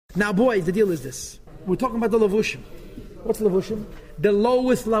Now, boys, the deal is this. We're talking about the levushim. What's levushim? The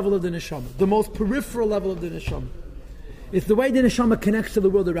lowest level of the neshama, the most peripheral level of the neshama. It's the way the neshama connects to the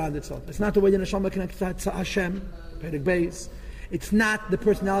world around itself. It's not the way the neshama connects to Hashem, Perek Beis. It's not the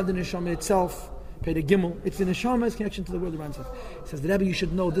personality of the neshama itself, Perek Gimel. It's the neshama's connection to the world around itself. It says, the Rebbe, you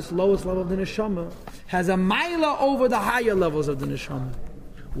should know this lowest level of the neshama has a maila over the higher levels of the neshama.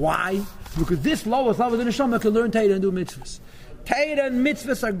 Why? Because this lowest level of the neshama can learn Torah and do mitzvahs. Torah and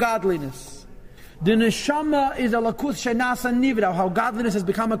mitzvahs are godliness. The neshama is a lakus shenasa nivra, how godliness has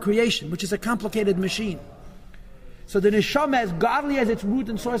become a creation, which is a complicated machine. So the neshama, as godly as its root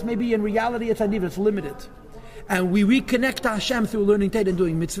and source may be, in reality it's a nivra, it's limited. And we reconnect to Hashem through learning Torah and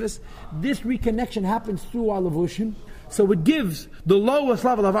doing mitzvahs. This reconnection happens through our levushim. So it gives the lowest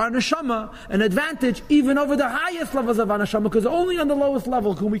level of our neshama an advantage even over the highest levels of our neshama, because only on the lowest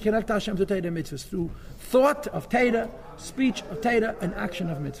level can we connect to Hashem to Torah and mitzvahs, through thought of Torah, speech of Torah, and action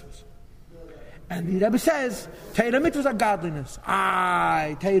of mitzvahs. And the Rebbe says, Torah mitzvahs are godliness.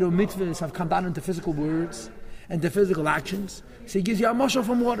 Torah mitzvahs have come down into physical words and to physical actions. So he gives you a mashal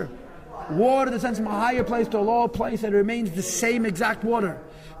from water. Water descends from a higher place to a lower place and it remains the same exact water.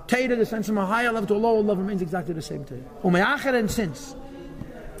 Torah descends from a higher level to a lower level, remains exactly the same Torah. Umeacher, and since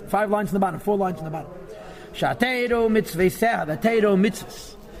 5 lines in the bottom, 4 lines in the bottom. Shatero mitzvah, the Torah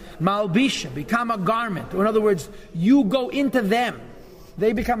mitzvahs. Malbisha, become a garment. Or in other words, you go into them.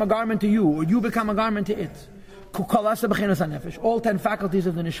 They become a garment to you, or you become a garment to it. All 10 faculties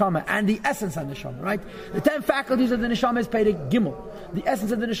of the neshama and the essence of the neshama, right? The 10 faculties of the neshama is Perek Gimel. The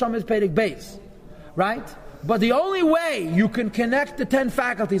essence of the neshama is Perek Beis, right? But the only way you can connect the 10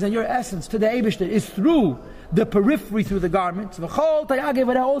 faculties and your essence to the Eibishter is through the periphery, through the garments. All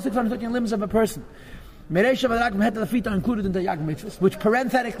 613 limbs of a person. Head to the feet are included in the Tayag mitzvahs, which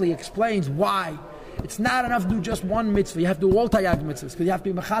parenthetically explains why it's not enough to do just one mitzvah. You have to do all Tayag mitzvahs, because you have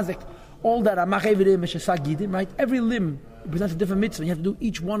to be mechazik all that right? Every limb represents a different mitzvah. You have to do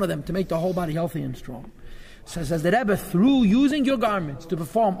each one of them to make the whole body healthy and strong. So says the Rebbe, through using your garments to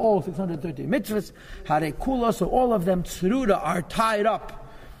perform all 630 mitzvahs, harekula, so all of them tzruda are tied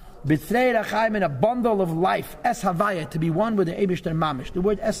up, b'tzrei rachaim, in a bundle of life, es havaya, to be one with the Eibishter mamish. The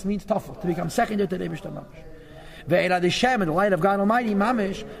word es means tafel, to become secondary to the Eibishter mamish. Ve'erad Hashem, the light of God Almighty,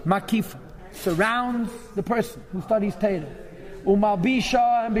 mamish, makif, surrounds the person who studies Torah.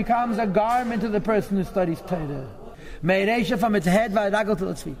 Umalbisha, and becomes a garment to the person who studies Torah. Me'eresha, from its head, v'adagal to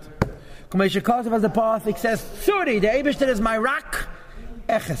its feet. Kumesha Kosov, as the Pasuk says, Suri, the Eibishter is my rock.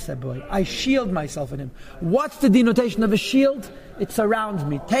 Echeseboy, I shield myself in him. What's the denotation of a shield? It surrounds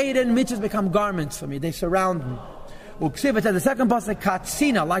me. Torah and mitzvahs become garments for me. They surround me. Uksiv, it says the second pasuk,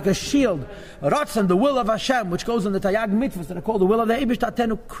 katsina, like a shield. Ratzon, the will of Hashem, which goes in the Tayag mitzvahs that are called the will of the Eibishter,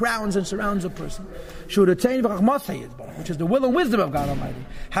 Tenu, crowns and surrounds a person. Shuratzein v'chachmasay, which is the will and wisdom of God Almighty.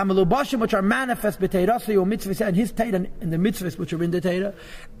 Hamelubashim, which are manifest b'teirasi or mitzvahs, and His Torah and the mitzvahs which are in the Torah.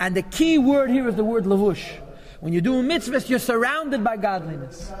 And the key word here is the word lavush. When you do mitzvahs, you're surrounded by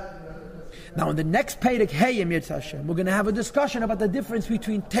godliness. Now, in the next Perek Hayim Yirtzeh Hashem, we're going to have a discussion about the difference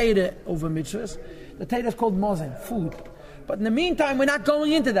between Torah over mitzvahs. The Torah is called mozen, food. But in the meantime, we're not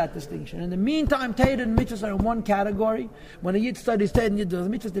going into that distinction. In the meantime, Torah and mitzvahs are in one category. When a Yid studies Torah and Yid does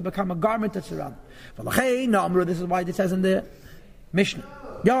mitzvahs, they become a garment that's around. This is why it says in the Mishnah,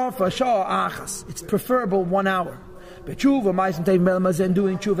 it's preferable 1 hour. B'tshuva, ma'asim tevim be'elamazeh,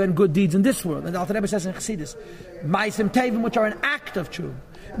 doing tshuva and good deeds in this world. And the Alter Rebbe says in Chassidus, ma'asim tevim, which are an act of tshuva.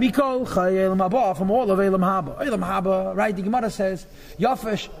 Mikol chay elam haba, from all of elam haba. Elam haba, right? The Gemara says,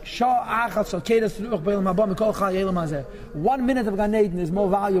 Yafesh shah achat so kedas ruach be'elam haba mikol chay elam hazeh. 1 minute of Gan Eden is more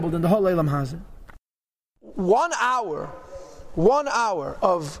valuable than the whole elam hazeh. 1 hour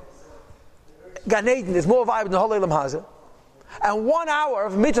of Gan Eden is more valuable than the whole elam hazeh. And 1 hour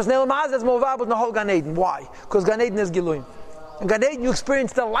of mitzvahs and elam hazeh is more valuable than the whole Gan Eden. Why? Because Gan Eden is Giluyim. In Gan Eden you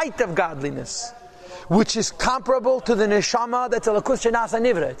experience the light of godliness, which is comparable to the neshama that's a lakus shenasa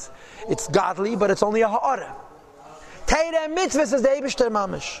nivra. It's godly, but it's only a ha'ara. Torah and mitzvahs is the Eibishter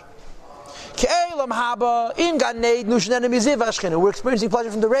mamish. Ke'elam haba in Gan Eden u'shnena miziv ha'shchina. We're experiencing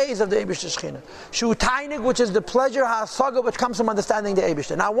pleasure from the rays of the Eibishter shchina. Shu tainig, which is the pleasure ha'asaga, which comes from understanding the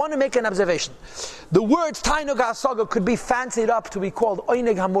Eibishter. Now I want to make an observation. The words tainig ha'asaga could be fancied up to be called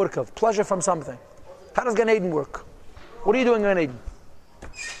oinig ha'murkav, pleasure from something. How does Gan Eden work? What are you doing in Gan Eden?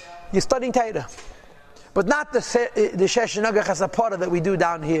 You're studying Torah. But not the shesh nagach hasapara that we do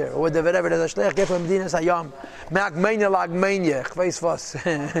down here, or the whatever the shleich get from Medina Sayam, me'agmenya la'agmenya, chveis vas,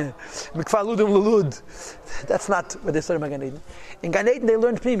 mikfaludim lulud. That's not what they study in Gan Eden. In Gan Eden they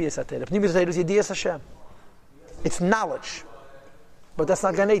learn pnimiyas atera. Pnimiyas atera is yediyas Hashem. It's knowledge, but that's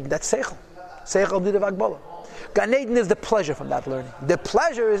not Gan Eden. That's seichel. Seichel b'didav agbala. Gan Eden is the pleasure from that learning. The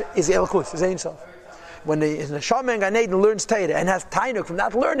pleasure is Elokus, is Ein Sof. When the Neshama in Gan Eden learns Torah and has Tainuk from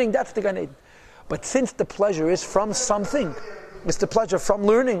that learning, that's the Gan Eden. But since the pleasure is from something, it's the pleasure from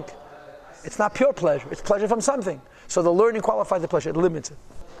learning. It's not pure pleasure, it's pleasure from something. So the learning qualifies the pleasure, it limits it.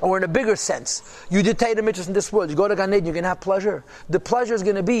 Or in a bigger sense, you did Torah mitzvahs in this world, you go to Gan Eden, you're going to have pleasure. The pleasure is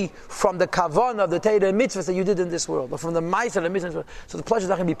going to be from the kavan of the Torah mitzvahs that you did in this world, or from the ma'aseh of the mitzvahs. So the pleasure is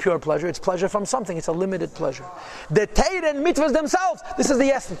not going to be pure pleasure, it's pleasure from something, it's a limited pleasure. The Torah and mitzvahs themselves, this is the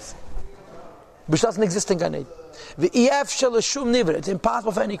essence, which doesn't exist in Gan Eden. It's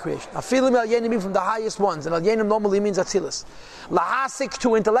impossible for any creation. Afilim al yenim from the highest ones, and al yenim normally means atzilus. Lahasik,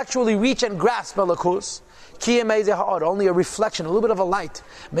 to intellectually reach and grasp Elokus. Only a reflection, a little bit of a light.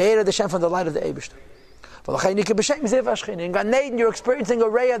 Me'er the Shem from the light of the Eibishter. In Gan Eden, you're experiencing a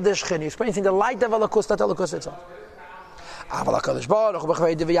ray of the Shechin. You're experiencing the light of Elokus, not Elokus itself.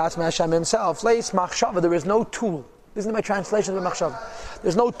 Hashem himself. There is no tool. This is my translation of the Machshava.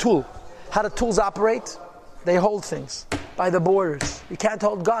 There's no tool. How do tools operate? They hold things by the borders. You can't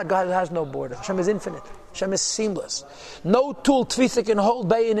hold God. God has no border. Hashem is infinite. Hashem is seamless. No tool Tfisa can hold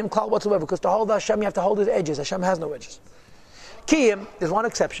Bay in him Klal whatsoever, because to hold Hashem you have to hold his edges. Hashem has no edges. Kiyim, there's one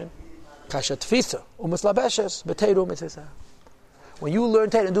exception. Kasha Tfisa u'mislabeshes b'teiru mitzvah. When you learn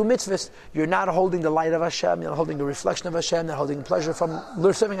Torah and do mitzvahs, you're not holding the light of Hashem, you're not holding the reflection of Hashem, you're not holding pleasure from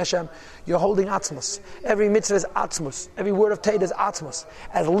serving Hashem, you're holding Atzmos. Every mitzvah is Atzmos. Every word of Torah is Atzmos.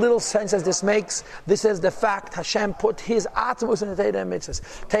 As little sense as this makes, this is the fact Hashem put His Atzmos in the Torah and mitzvahs.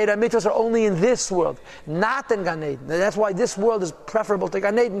 Torah and mitzvahs are only in this world, not in Gan Eden. That's why this world is preferable to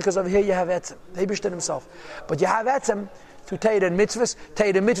Gan Eden, because over here you have Etzem, the Eibishter himself. But you have Etzem through Torah and mitzvahs. Torah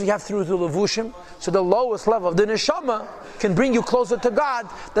and mitzvahs you have through the levushim. So the lowest level of the neshama can bring you closer to God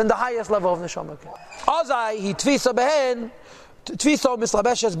than the highest level of neshama can. Azai he tvisa behen, tviso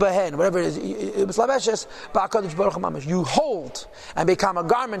mislabeshes behen, whatever it is, mislabeshes ba'akadosh baruch mamish. You hold and become a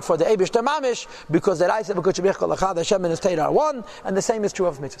garment for the Eibishter mamish, because that I said because Hashem and His Torah are one, and the same is true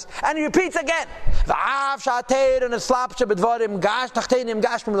of mitzvahs. And he repeats again. It's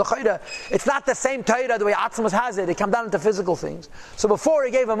not the same Torah the way Atzmos has it. It comes down into physical things. So before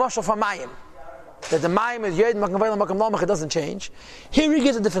he gave a mashal for Mayim, that the Mayim is Yed Makam Vayla Makam Lamach, it doesn't change. Here he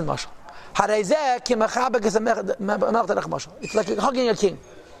gives a different mashal. It's like hugging a king.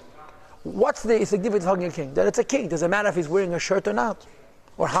 What's the significance of hugging a king? That it's a king. Doesn't matter if he's wearing a shirt or not,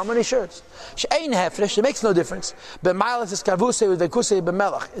 or how many shirts. It makes no difference. In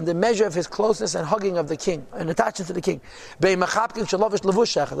the measure of his closeness and hugging of the king, and attachment to the king.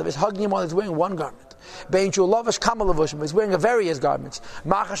 If he's hugging him while he's wearing one garment. He's wearing various garments.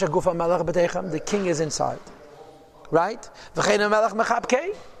 The king is inside. Right? The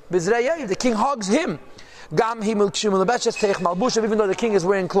king hugs him. Even though the king is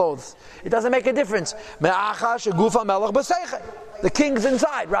wearing clothes, it doesn't make a difference. The king's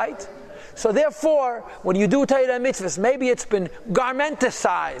inside, right? So therefore, when you do Torah and mitzvahs, maybe it's been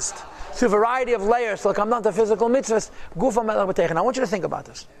garmenticized through a variety of layers, so come down to physical mitzvahs. I want you to think about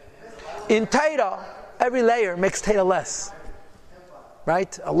this. In Torah, every layer makes Torah less,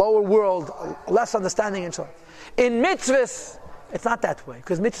 right? A lower world, less understanding, and so on. In mitzvahs, it's not that way,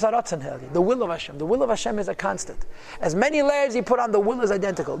 because mitzvah ratzon heli, the will of Hashem. The will of Hashem is a constant. As many layers you put on, the will is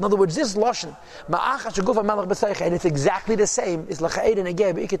identical. In other words, this lashon, ma'achash gufa melech b'seicha, and it's exactly the same. Is l'cha'ed and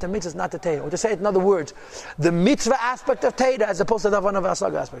ageh b'ikit mitzvah, not the Torah. Or to say it in other words, the mitzvah aspect of Torah as opposed to the Havana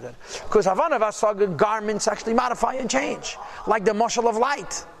Vasaga aspect of it. Because Havana Vasaga garments actually modify and change, like the mashal of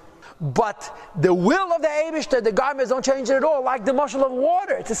light. But the will of the Eibishter, the garments don't change it at all, like the mashal of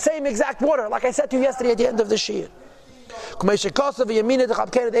water. It's the same exact water, like I said to you yesterday at the end of the shiur. The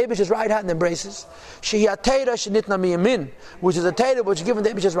Eibishter's right hand embraces. Which is a Torah which is given the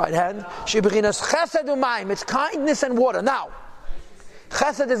Eibishter's right hand. It's kindness and water. Now,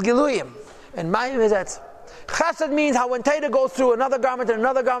 chesed is giluyim, and mayim is etz. Chesed means how when Torah goes through another garment and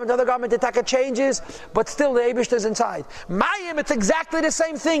another garment, the taka changes, but still the Eibishter is inside. Mayim, it's exactly the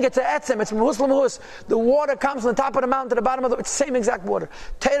same thing. It's a etzem. It's mahus l'mahus. The water comes from the top of the mountain to the bottom of the. It's the same exact water.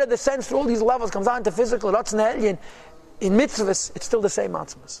 Torah descends through all these levels, comes on to physical, ratzon elyon. In mitzvahs, it's still the same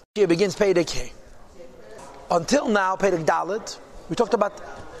atzmos. Here begins Perek Hey. Until now, Perek Dalet, we talked about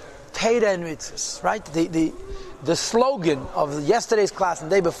Torah and mitzvahs, right? The slogan of yesterday's class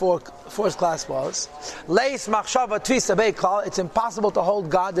and the day before's class was Leis machshava tvisa beklal. It's impossible to hold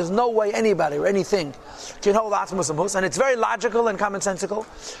God. There's no way anybody or anything can hold atzmos and hus. And it's very logical and commonsensical,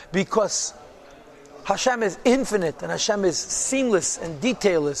 because Hashem is infinite and Hashem is seamless and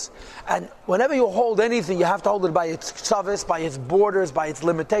detailless, and whenever you hold anything, you have to hold it by its ktsavis, by its borders, by its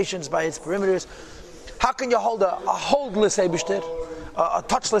limitations, by its perimeters. How can you hold a holdless Eibishter, a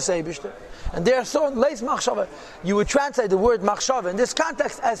touchless Eibishter? And there, so leis machshava, you would translate the word machshava in this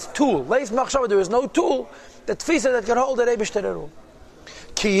context as tool. Leis machshava, there is no tool, the tfisa that can hold the Rebbe Shtererul.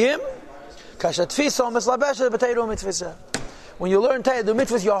 Kiyim, kasha tfisa mislabesha b'teiru mitzvisa. When you learn Teira the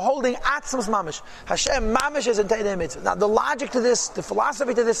mitzvahs, you're holding atzmas mamish. Hashem mamish is in Teira mitzvah. Now the logic to this, the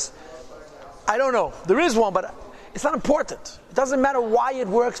philosophy to this, I don't know. There is one, but it's not important. It doesn't matter why it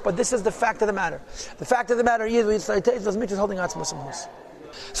works, but this is the fact of the matter. The fact of the matter is, we start Teira those mitzvahs holding atzmas mamish.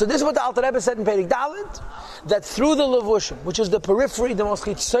 So this is what the Alter Rebbe said in Perek Dalet, that through the levushim, which is the periphery, the most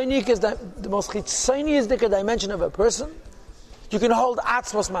chitzonic is the most chitzonic dimension of a person, you can hold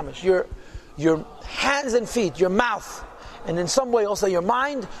atzmas mamish. Your hands and feet, your mouth, and in some way also your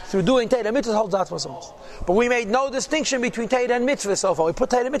mind, through doing Teira mitzvahs holds atzmas mamish. But we made no distinction between Teira and mitzvahs so far. We put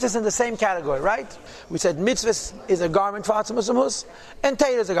Teira mitzvahs in the same category, right? We said mitzvahs is a garment for atzmas mamish, and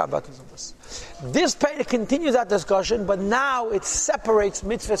Teira is a garment for atzmas mamish. This Teira continues that discussion, but now it separates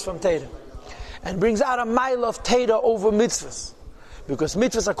mitzvahs from Teira, and brings out a mile of Teira over mitzvahs. Because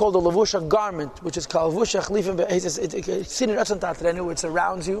mitzvahs are called a levusha garment, which is called levusha chlifim, it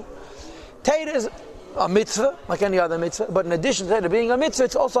surrounds you. Teira is a mitzvah, like any other mitzvah, but in addition to being a mitzvah,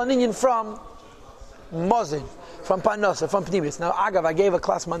 it's also an inyan from Mozin, from Parnasa, from Pnimis. Now, Agav, I gave a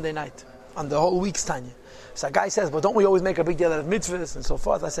class Monday night on the whole week's Tanya. So a guy says, but don't we always make a big deal out of mitzvahs and so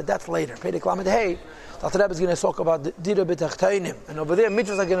forth? I said, that's later. Perek Lamed Hey, the Alter Rebbe is going to talk about Dira B'Tachtainim, and over there,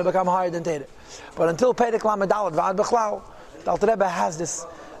 mitzvahs are going to become higher than Teira. But until Perek Lamed Dalet V'ad B'chlau, the Alter Rebbe has this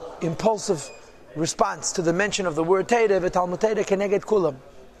impulsive response to the mention of the word Teira, V'Talmud Teira Keneged Kulam.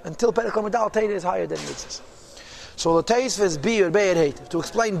 Until Perek Lamed Dalet, Teira is higher than mitzvahs. So the Teisves Bi or Be'er Heit, to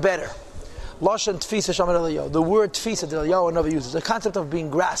explain better, Lashon Tfisa Shaman Eliyahu, the word Tfisa that Eliyahu never uses, the concept of being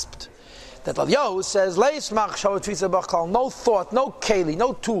grasped. That Eliyahu says, Leis Machshava Tfisa B'chal, no thought, no keli,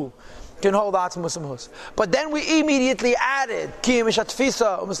 no tool can hold atzmus mamish. But then we immediately added Ki Mishat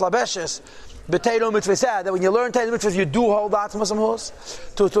Tfisa U'Mislabeshes B'Teiro Mitzvah, that when you learn Teiro Mitzvahs, you do hold atzmus mamish.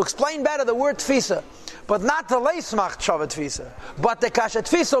 To explain better the word Tfisa, but not the Leis Machshava Tfisa, but the Kasha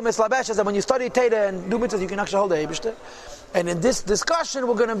Tfisa U'Mislabeshes, that when you study Teiro and do mitzvahs, you can actually hold the Eibishter. And in this discussion,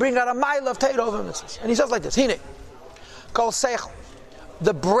 we're going to bring out a mile of Teira over mitzvahs. And he says like this, Hine, Kol Seichel,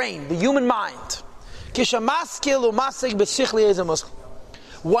 the brain, the human mind,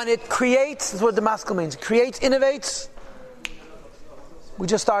 when it creates, that's what the maskil means, creates, innovates, we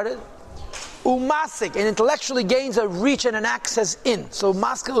just started, umasik, and intellectually gains a reach and an access in. So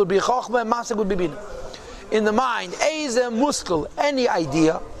maskil would be chokhmah, and masik would be bina. In the mind, eze muskel, any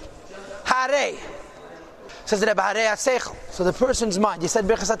idea, hare, says the Rebbe, hare asechel, so the person's mind, you said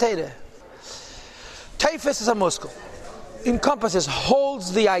bechas ateidah, teifes is a muskel, encompasses,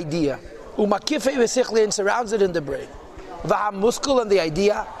 holds the idea, and surrounds it in the brain. V'ha muskel, and the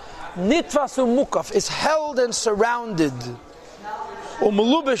idea, nitfas umukaf, is held and surrounded,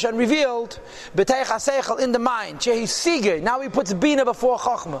 umulubish, and revealed, b'teich haseichel, in the mind. Shehi sige, now he puts bina before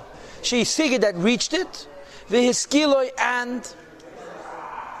chokhmah. Shehi sige, that reached it, v'hiskiloi, and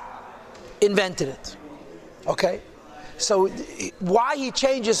invented it. Okay, so why he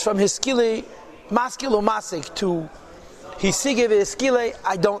changes from hiskili, maskil or masik to Hisige v'eskile,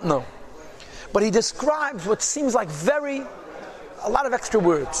 I don't know. But he describes what seems like a lot of extra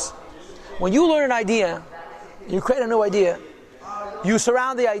words. When you learn an idea, you create a new idea, you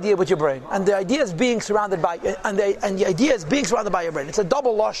surround the idea with your brain. And the idea is being surrounded by, and the idea is being surrounded by your brain. It's a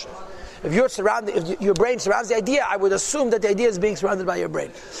double losh. If your brain surrounds the idea, I would assume that the idea is being surrounded by your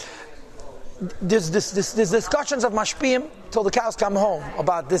brain. There's discussions of mashpiyim till the cows come home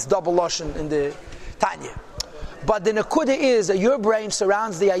about this double losh in the Tanya. But the nekuda is that your brain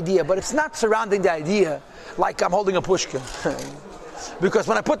surrounds the idea, but it's not surrounding the idea like I'm holding a pushkin. Because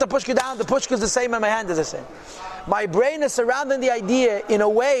when I put the pushkin down, the pushkin is the same and my hand is the same. My brain is surrounding the idea in a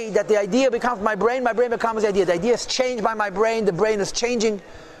way that the idea becomes my brain becomes the idea. The idea is changed by my brain, the brain is changing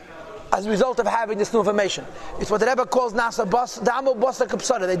as a result of having this new information. It's what the Rebbe calls nasa bas, damo basa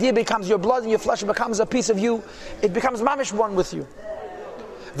kapsada. The idea becomes your blood and your flesh, it becomes a piece of you. It becomes mamish one with you.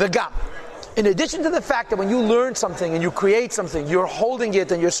 V'gam. In addition to the fact that when you learn something and you create something, you're holding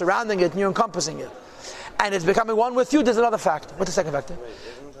it and you're surrounding it and you're encompassing it, and it's becoming one with you, there's another factor. What's the second factor? Wait,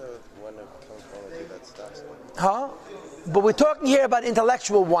 isn't the one of conformity that starts? Huh? But we're talking here about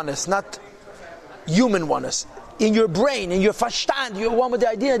intellectual oneness, not human oneness. In your brain, in your verstand, you're one with the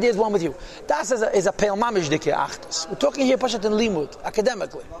idea is one with you. That is a peil mamish dike achtas. We're talking here pashat in limud,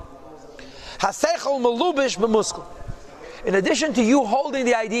 academically. Haseichel melubish b'muskel. In addition to you holding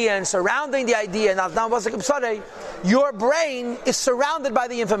the idea and surrounding the idea, your brain is surrounded by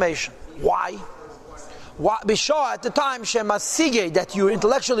the information. Why? Bishah at the time, Shemasige, that you're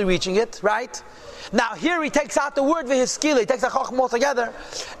intellectually reaching it, right? Now here he takes out the word V'hiskile, he takes the Chacham altogether,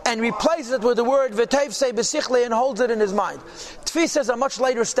 and replaces it with the word V'teivsei b'sichle, and holds it in his mind. Tfisa is a much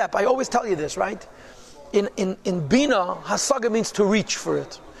later step. I always tell you this, right? In Bina, Hasaga means to reach for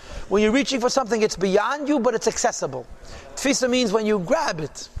it. When you're reaching for something, it's beyond you, but it's accessible. Tfisa means when you grab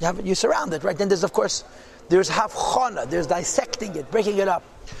it, you surround it, right? Then there's havchana, there's dissecting it, breaking it up.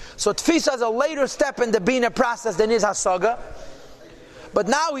 So Tfisa is a later step in the Bina process than is Hasaga. But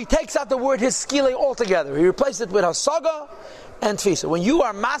now he takes out the word Hiskile altogether. He replaces it with Hasaga and Tfisa. When you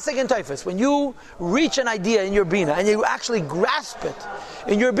are Masig and Taifas, when you reach an idea in your Bina and you actually grasp it,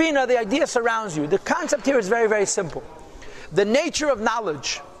 in your Bina the idea surrounds you. The concept here is very, very simple. The nature of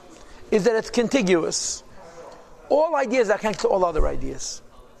knowledge is that it's contiguous. All ideas are connected to all other ideas.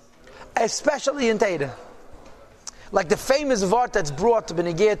 Especially in Teda. Like the famous Vart that's brought to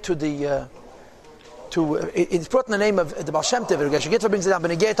Benegeh to the... it's brought in the name of the Baal Shem Tov. Geshe brings it down,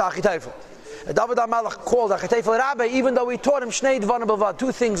 Benegeh to Achiteifel. David HaMelech called Achiteifel Rabbi, even though he taught him Shnei Dvarim B'Vad,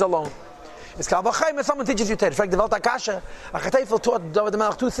 2 things alone. It's Kal V'chaim, if someone teaches you Teda. In fact, the Velt HaKasha, Achiteifel taught David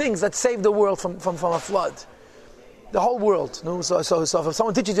HaMelech 2 things that saved the world from a flood. The whole world. So if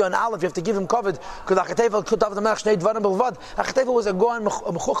someone teaches you an Aleph, you have to give him covered, because Achiteifel taught David HaMelech Shnei Dvarim B'Vad. Achiteifel was a Goan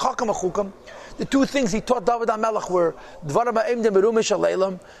Chacham. The 2 things he taught David HaMelech were Dvarim Ha'imdim Berumish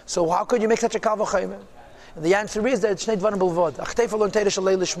Aleilam. So how could you make such a Kal V'chaim? And the answer is that it's Shnei Dvarim B'Vad. Achiteifel learned Teda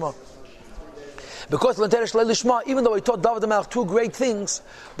Shalei Lishma. Because learned Teda Shalei Lishma, even though he taught David HaMelech 2 great things,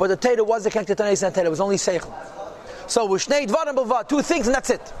 but the Teda wasn't connected to Neis and Teda, it was only Seichel. So with Shnei Dvarim B'Vad, 2 things and that's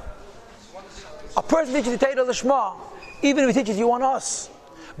it. A person teaches you Teda Lishma, even if he teaches you one us.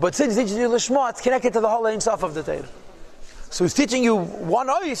 But since he teaches you Lishma, it's connected to the whole Ein Sof of the Teda. So he's teaching you one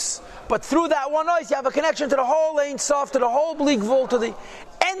ois, but through that one ois, you have a connection to the whole Ein Sof, to the whole Bleak Vol, to the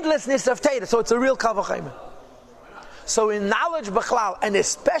endlessness of Teda. So it's a real Kal V'chaim. So in knowledge B'chlal, and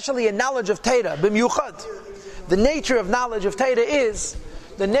especially in knowledge of Teda, B'myuchad, the nature of knowledge of Teda is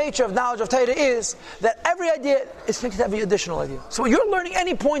that every idea is connected to every additional idea. So when you're learning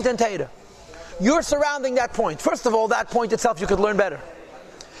any point in Teda, you're surrounding that point. First of all, that point itself you could learn better.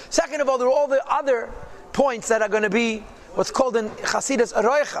 Second of all, there are all the other points that are going to be what's called in Chassidus a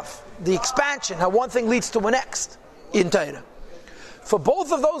roichav, the expansion, how one thing leads to the next in Teda. For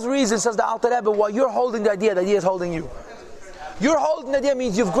both of those reasons, says the Alter Rebbe, while you're holding the idea is holding you. You're holding the idea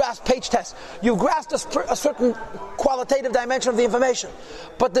means you've grasped page test. You've grasped a certain qualitative dimension of the information.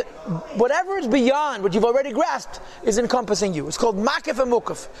 But whatever is beyond what you've already grasped is encompassing you. It's called makif and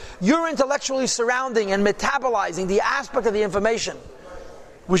mukaf. You're intellectually surrounding and metabolizing the aspect of the information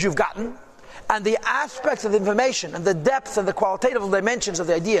which you've gotten, and the aspects of the information and the depth and the qualitative dimensions of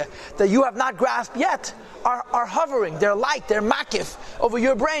the idea that you have not grasped yet are hovering, they're light, they're makif over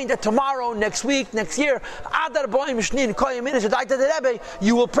your brain, that tomorrow, next week, next year,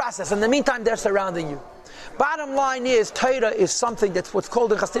 you will process. In the meantime, they're surrounding you. Bottom line is, Torah is something that's what's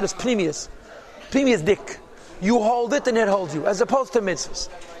called in Chassidus Pnimius dik. You hold it and it holds you, as opposed to mitzvahs.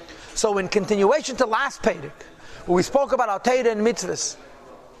 So in continuation to last Pedic, where we spoke about our Torah and mitzvahs,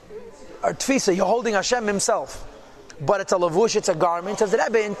 or tfisa, you're holding Hashem Himself, but it's a lavush, it's a garment. Says the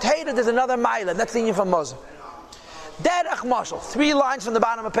Rebbe, in Teda there's another ma'ila. That's the union from Moshe. Derech mashal, 3 lines from the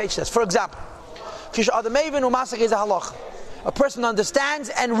bottom of page test. For example, a person understands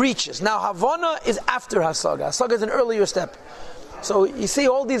and reaches. Now Havana is after Hasaga. Hasaga is an earlier step. So you see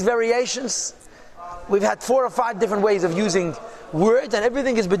all these variations. We've had 4 or 5 different ways of using words, and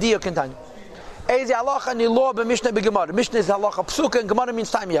everything is b'diya kintanya. Ezi halacha nilo b'mishnah b'gemara. Mishnah is halacha psuka, and gemara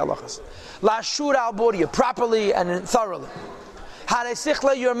means timey halachas. La shura al boriya, properly and thoroughly. Hare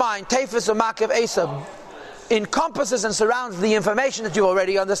sichla, your mind, teifus or makav esab, encompasses and surrounds the information that you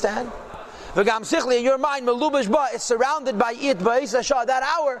already understand. V'gam sichli, in your mind, melubash ba, is surrounded by it, ba'isa shah, that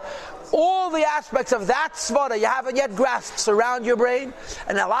hour. All the aspects of that svara you haven't yet grasped surround your brain.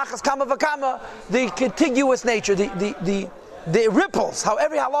 And halachas kama v'kama, the contiguous nature, the ripples, how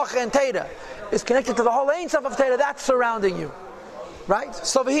every halacha and Teda is connected to the whole Ein Sof of Teda, that's surrounding you. Right?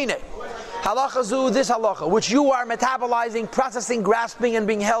 So v'hine, halacha zu, this halacha, which you are metabolizing, processing, grasping, and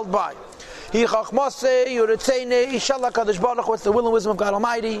being held by. Hi chachmase, yuretzeine, inshallah kadosh baruch, what's the will and wisdom of God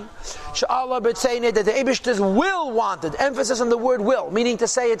Almighty? Sha'ala betzeine, that the Eibishter's will wanted, emphasis on the word will, meaning to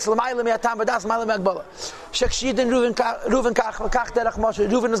say it's l'mayla mi'atam v'das, l'mayla mi'agbala. Shekshidin Reuven kach v'kach derech Moshe,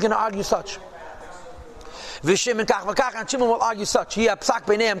 Reuven is going to argue such. V'Shimon kach v'kach, and Shimon will argue such. He psak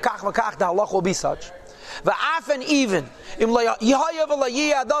b'neim kach v'kach, the halach will be such. V'afen even,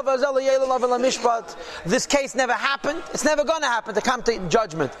 this case never happened. It's never going to happen to come to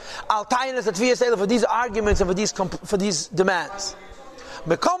judgment. Al tayin is for these arguments and for these demands.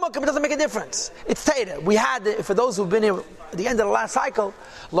 Mekomak, it doesn't make a difference. It's Teda. We had, for those who've been here at the end of the last cycle,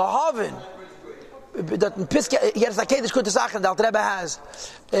 Lahavin, that in Piska, he has a Kedish Kuta Sachen, the Alter Rebbe has,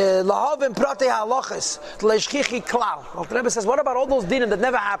 Lahavin Prate HaLochis, Leishchichi Klal. Alter Rebbe says, what about all those dinim that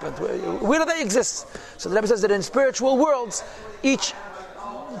never happened? Where do they exist? So the Rebbe says that in spiritual worlds, each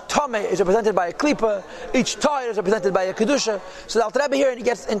Tomei is represented by a klipa, each Toy is represented by a kedusha. So the Alter Rebbe here, and he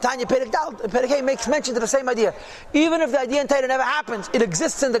gets in Tanya Perek Hey makes mention to the same idea. Even if the idea in Torah never happens, it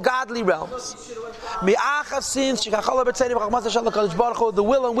exists in the godly realms. The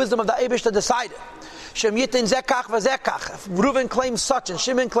will and wisdom of the Eibishter decided. Reuven claims such and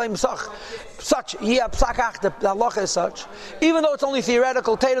Shimon claims such. The halacha is such. Even though it's only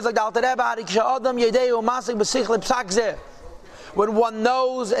theoretical, Torah like the Alter Rebbe. When one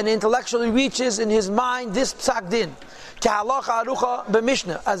knows and intellectually reaches in his mind this psak din,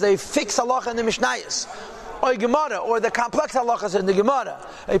 as a fixed halacha in the Mishnayos, or Gemara, or the complex halachas in the Gemara,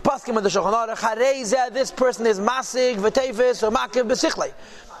 a paskim in the Shulchan Aruch, this person is masig v'teifis or makiv b'sichlei,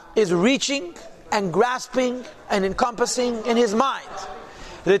 is reaching and grasping and encompassing in his mind.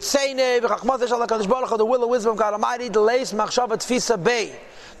 The will and wisdom of God Almighty,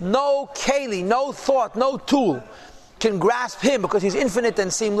 no keli, no thought, no tool can grasp him because he's infinite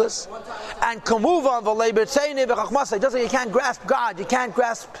and seamless, and can move on. It doesn't. You can't grasp God. You can't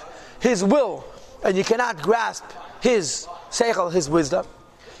grasp His will, and you cannot grasp His seichel, His wisdom.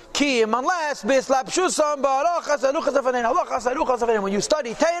 Unless when you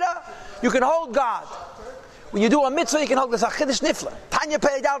study Torah, you can hold God. When you do a mitzvah, you can hold the Chiddush Nifla. Tanya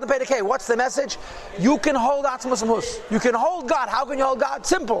Perek the Perek Hey. What's the message? You can hold Atzmos Amos. You can hold God. How can you hold God?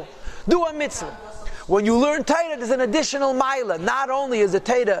 Simple. Do a mitzvah. When you learn Torah, there's an additional mila. Not only is the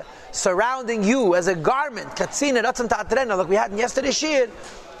Torah surrounding you as a garment, katzina, ratzon ta'atrena, like we had in yesterday's shir,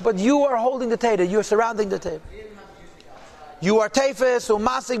 but you are holding the Torah. You are surrounding the Torah. You are teifes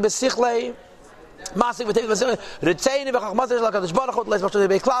u'masik b'sichlei, masik b'teifes ritzeini v'chachmasei l'kadosh baruch hu l'eis b'shtei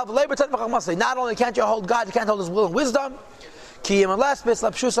b'klav l'eibertzet v'chachmasei. Not only can't you hold God, you can't hold His will and wisdom. Ki yim alas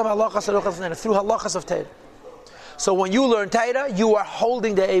b'slapshusam halachas aruchas nena, through halachas of Torah. So when you learn Torah, you are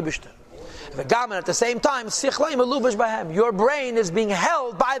holding the Eibishter. At the same time, your brain is being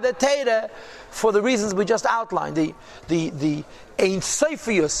held by the Torah for the reasons we just outlined. The Ein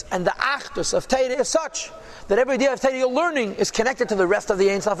Seifius and the Achdus of Torah is such that every day of Torah you're learning is connected to the rest of the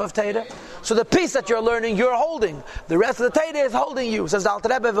Ein Sof of Torah. So the piece that you're learning, you're holding. The rest of the Torah is holding you. Says the Alter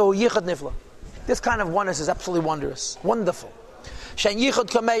Rebbe, Yichud Nifla. This kind of oneness is absolutely wondrous, wonderful. Shein Yichud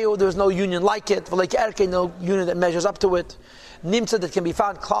Kameu, there's no union like it. V'leik Erke, no union that measures up to it. Nimtza that can be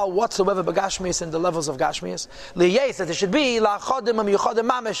found klal whatsoever b'gashmius in the levels of gashmius. Liyes that it should be la'chodim amiyuchodim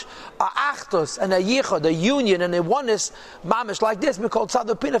mamish a achtos and a yichod, a union and a oneness mamish like this. We call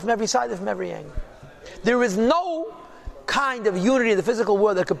tzadupina from every side, from every angle. There is no kind of unity in the physical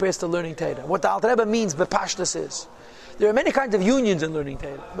world that compares to learning Torah. What the Alter Rebbe means bepashtus is there are many kinds of unions in learning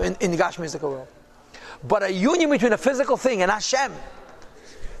Torah in the gashmius world, but a union between a physical thing and Hashem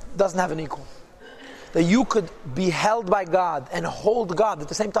doesn't have an equal. That you could be held by God and hold God at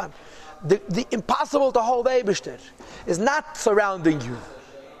the same time. The impossible to hold Eibishter is not surrounding you.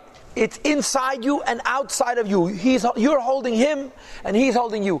 It's inside you and outside of you. You're holding Him and He's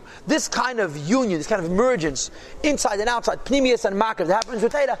holding you. This kind of union, this kind of emergence, inside and outside, Pnimius and Makav, that happens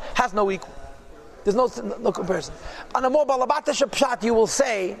with Torah, has no equal. There's no comparison. On a more balabatish pshat, you will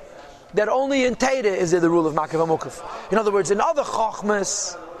say that only in Torah is there the rule of Makav and Mukaf. In other words, in other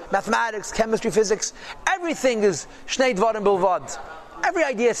chokhmas, mathematics, chemistry, physics, everything is Shnei Dvarim Bilvad. Every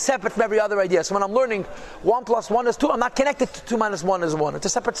idea is separate from every other idea. So when I'm learning 1 + 1 is 2, I'm not connected to 2 - 1 is 1. It's a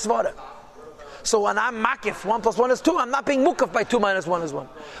separate svara. So when I'm makif, 1 + 1 is 2, I'm not being mukaf by 2 - 1 is 1.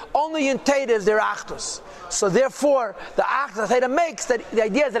 Only in Torah is there achdus. So therefore, the achdus Torah makes that the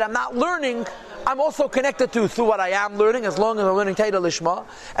idea is that I'm not learning, I'm also connected to through what I am learning, as long as I'm learning Torah Lishma,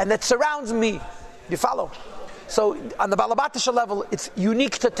 and that surrounds me. You follow? So on the Balabatisha level, it's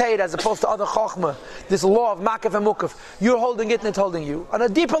unique to Torah as opposed to other Chokhmah. This law of Makif and Mukaf. You're holding it and it's holding you. On a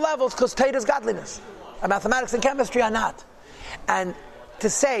deeper level, it's because Torah is godliness. And mathematics and chemistry are not. And to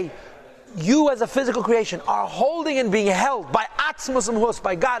say, you as a physical creation are holding and being held by Atzmos Umhus,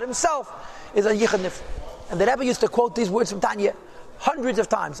 by God Himself, is a Yichud Nifla. And the Rebbe used to quote these words from Tanya hundreds of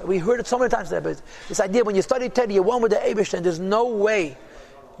times. We heard it so many times today. But this idea, when you study Torah, you're one with the Eibush, and there's no way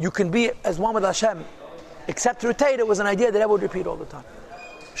you can be as one with Hashem except through Torah, was an idea that I would repeat all the time.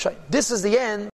 This is the end.